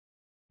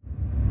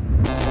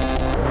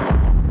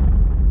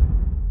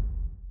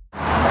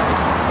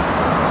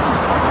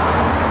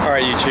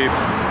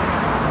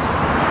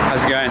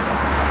going?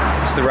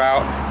 It's the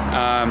Rout.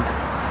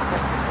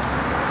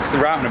 It's the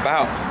Rout N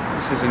About.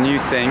 This is a new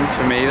thing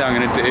for me that I'm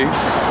going to do.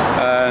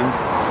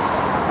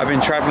 I've been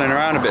traveling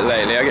around a bit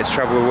lately. I get to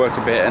travel with work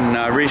a bit, and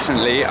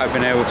recently I've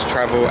been able to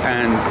travel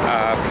and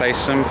play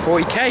some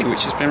 40k,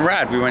 which has been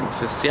rad. We went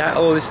to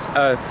Seattle, in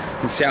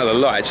Seattle a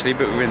lot actually,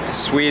 but we went to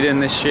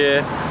Sweden this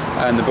year,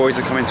 and the boys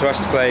are coming to us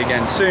to play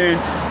again soon.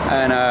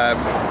 And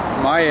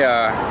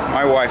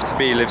my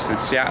wife-to-be lives in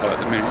Seattle at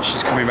the minute.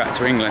 She's coming back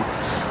to England,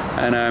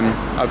 and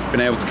I've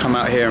been able to come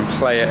out here and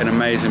play at an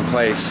amazing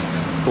place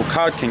called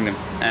Card Kingdom.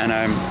 And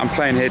I'm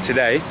playing here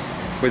today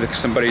with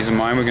some buddies of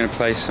mine. We're going to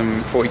play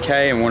some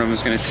 40k, and one of them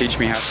is going to teach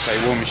me how to play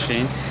War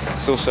Machine.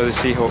 It's also the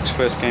Seahawks'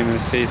 first game of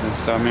the season,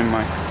 so I'm in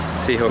my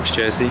Seahawks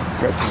jersey,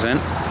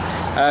 represent.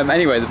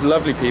 Anyway, the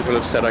lovely people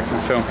have said I can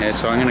film here,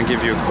 so I'm going to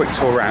give you a quick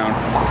tour around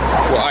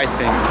what I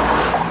think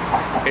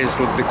is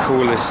the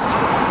coolest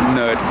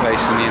nerd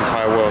place in the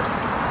entire world.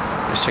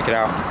 Let's check it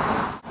out.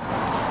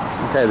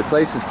 Okay, the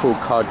place is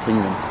called Card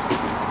Kingdom,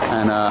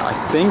 and I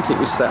think it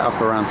was set up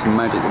around some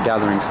Magic the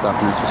Gathering stuff,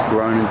 and it's just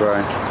grown and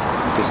grown,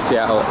 because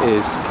Seattle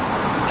is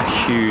a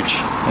huge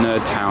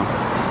nerd town.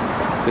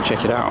 So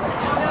check it out.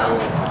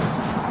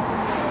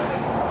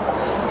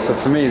 So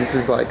for me, this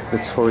is like the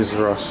Toys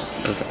R Us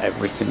of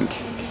everything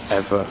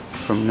ever,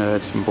 from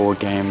nerds, from board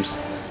games.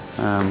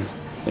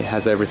 It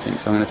has everything,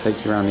 so I'm going to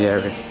take you around the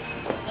area.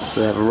 So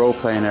they have a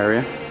role-playing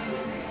area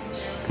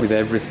with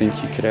everything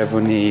you could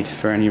ever need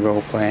for any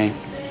role-playing.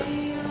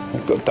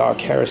 They've got Dark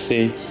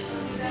Heresy.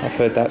 I've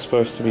heard that's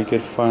supposed to be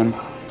good fun.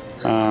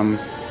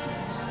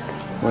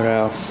 What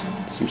else?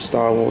 Some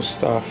Star Wars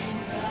stuff.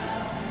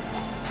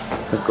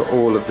 They've got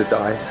all of the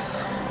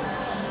dice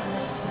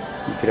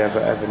you could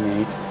ever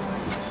need.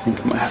 I think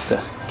I might have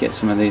to get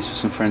some of these for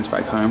some friends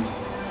back home.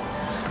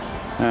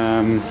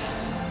 And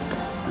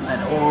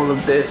then all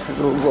of this is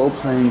all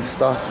role-playing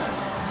stuff.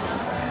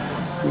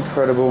 It's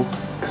incredible.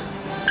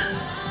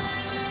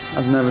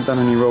 I've never done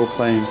any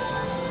role-playing,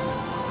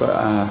 but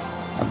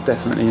I'm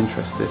definitely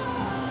interested.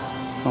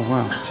 Oh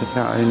wow, check it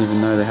out, I didn't even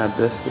know they had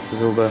this. This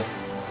is all the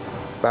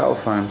battle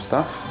foam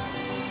stuff.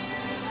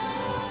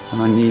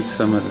 And I need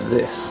some of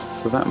this,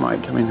 so that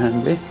might come in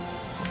handy.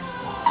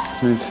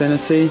 Some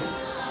Infinity.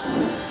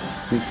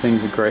 These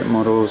things are great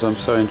models. I'm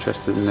so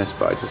interested in this,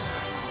 but I just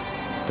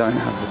don't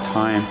have the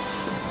time.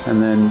 And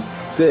then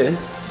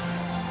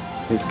this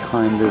is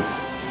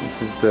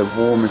this is the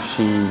War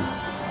Machine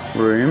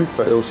room,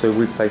 but also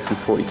we play some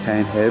 40k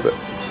in here. But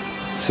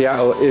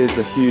Seattle is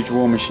a huge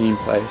War Machine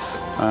place,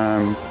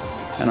 and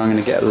I'm going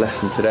to get a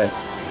lesson today,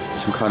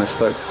 which I'm kind of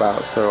stoked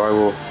about.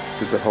 So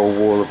there's a whole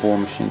wall of War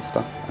Machine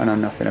stuff I know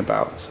nothing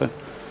about, so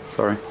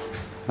sorry.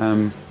 But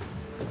I'm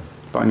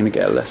going to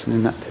get a lesson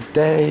in that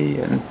today,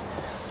 and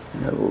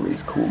we have all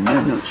these cool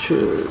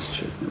miniatures.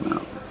 Check them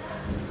out.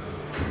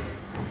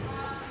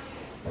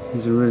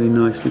 These are really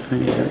nicely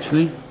painted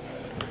actually.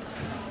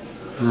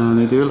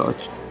 They do a lot of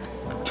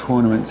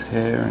tournaments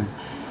here, and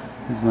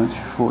there's a bunch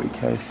of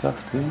 40k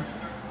stuff too.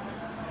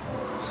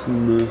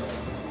 Some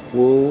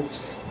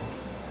wolves.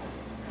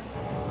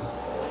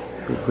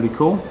 Feel pretty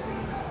cool.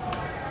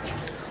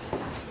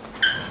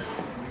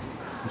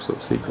 Some sort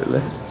of secret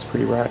lift. It's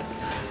pretty rad.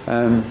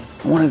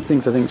 One of the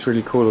things I think is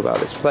really cool about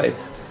this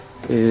place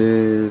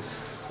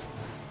is,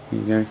 here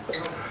you go,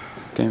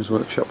 it's the Games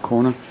Workshop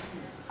corner.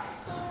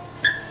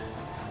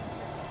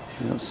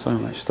 They've got so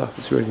much stuff,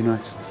 it's really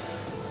nice.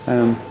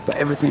 But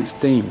everything's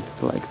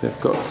themed, like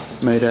they've got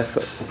made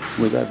effort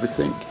with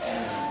everything.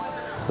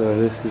 So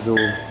this is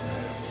all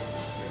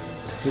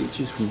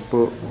pictures from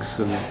books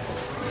and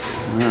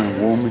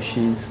War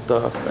Machine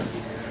stuff, and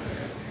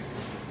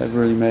they've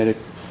really made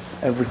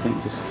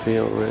everything just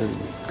feel really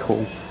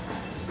cool.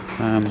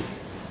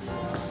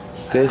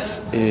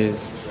 This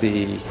is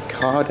the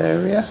card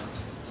area.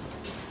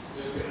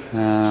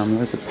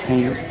 There's a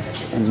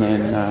paints, and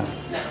then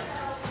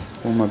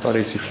all my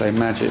buddies who play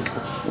Magic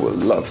will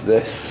love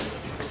this.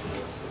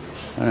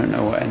 I don't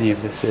know what any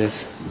of this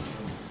is.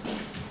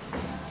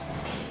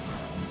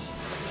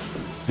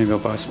 Maybe I'll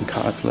buy some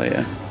cards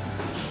later.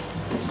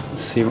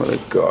 Let's see what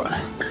they've got.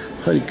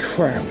 Holy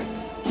crap.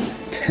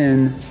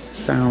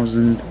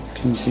 10,000.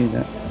 Can you see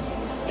that?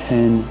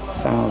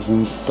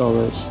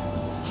 $10,000.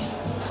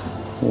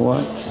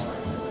 What?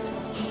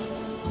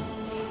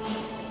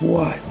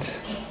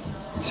 What?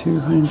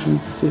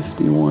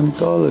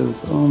 $251.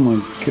 Oh my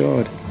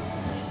god.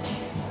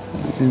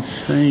 That's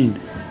insane.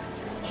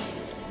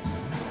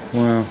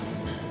 Wow.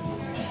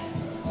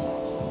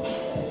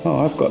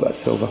 Oh, I've got that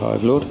Silver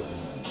Hive Lord.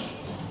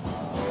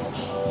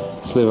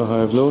 Sliver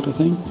Hive Lord, I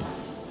think.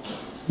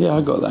 Yeah,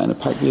 I got that in a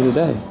pack the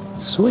other day.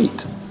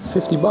 Sweet.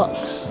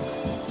 $50.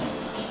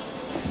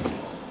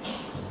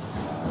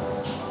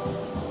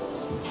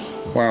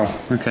 Wow,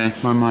 okay,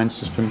 my mind's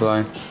just been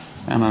blown,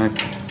 and I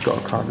got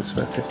a card that's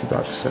worth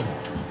 $50, so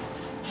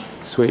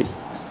sweet,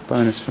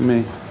 bonus for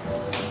me,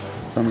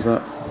 thumbs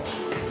up.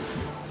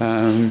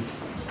 And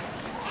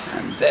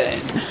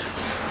then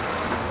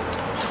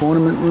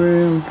tournament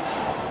room.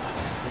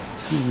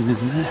 What's even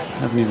in there? I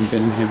haven't even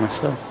been in here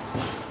myself.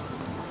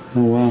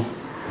 Oh wow.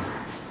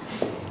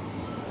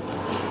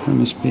 That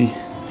must be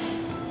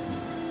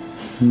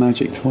a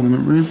Magic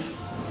tournament room.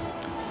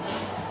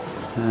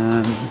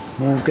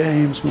 More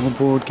games, more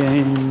board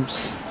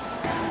games,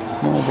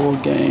 more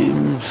board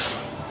games.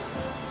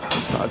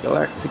 Star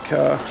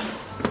Galactica,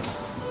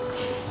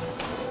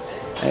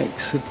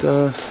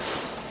 Exodus,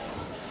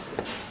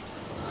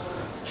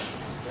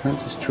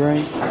 Francis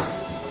Drake.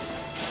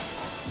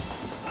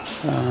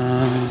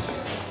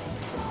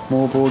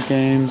 More board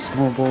games,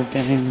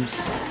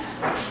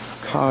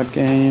 card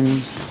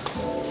games,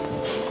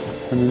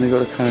 and then they've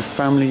got a kind of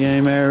family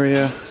game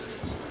area,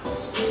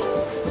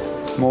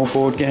 more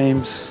board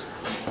games,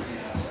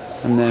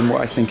 and then what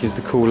I think is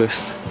the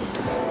coolest,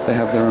 they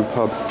have their own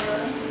pub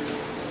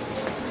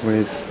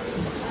with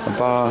a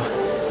bar,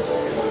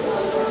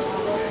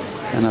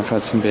 and I've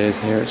had some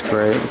beers here, it's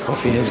great, the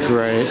coffee is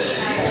great,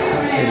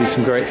 they do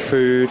some great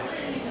food.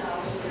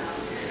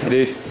 Hey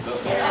dude.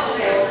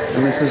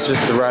 And this is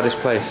just the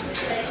raddest place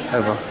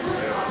ever.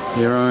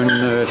 Your own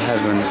nerd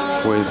heaven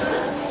with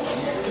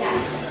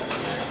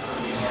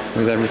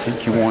everything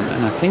you want.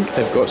 And I think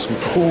they've got some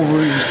cool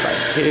rooms back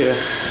here,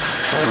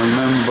 if I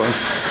remember.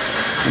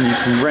 And you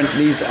can rent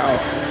these out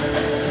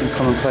and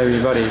come and play with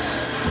your buddies,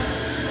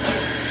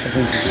 which I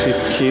think is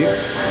super cute.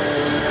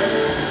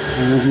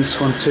 And then this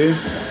one too.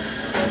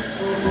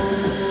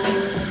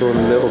 It's all a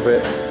little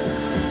bit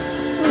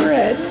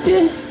red.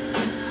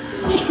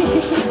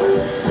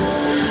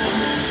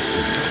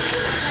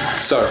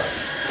 So,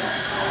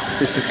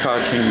 this is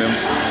Card Kingdom.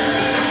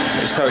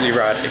 It's totally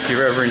rad. If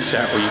you're ever in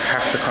Seattle, you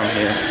have to come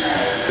here.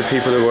 The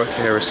people that work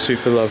here are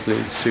super lovely,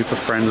 super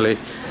friendly.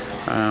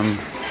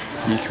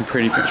 You can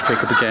pretty much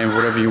pick up a game of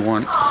whatever you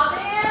want.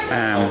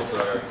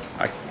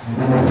 I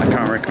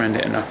can't recommend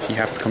it enough. You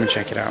have to come and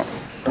check it out.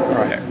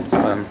 Alright,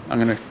 I'm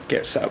gonna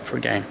get set up for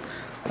a game.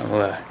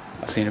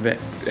 I'll see you in a bit.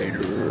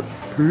 Later.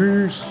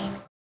 Peace.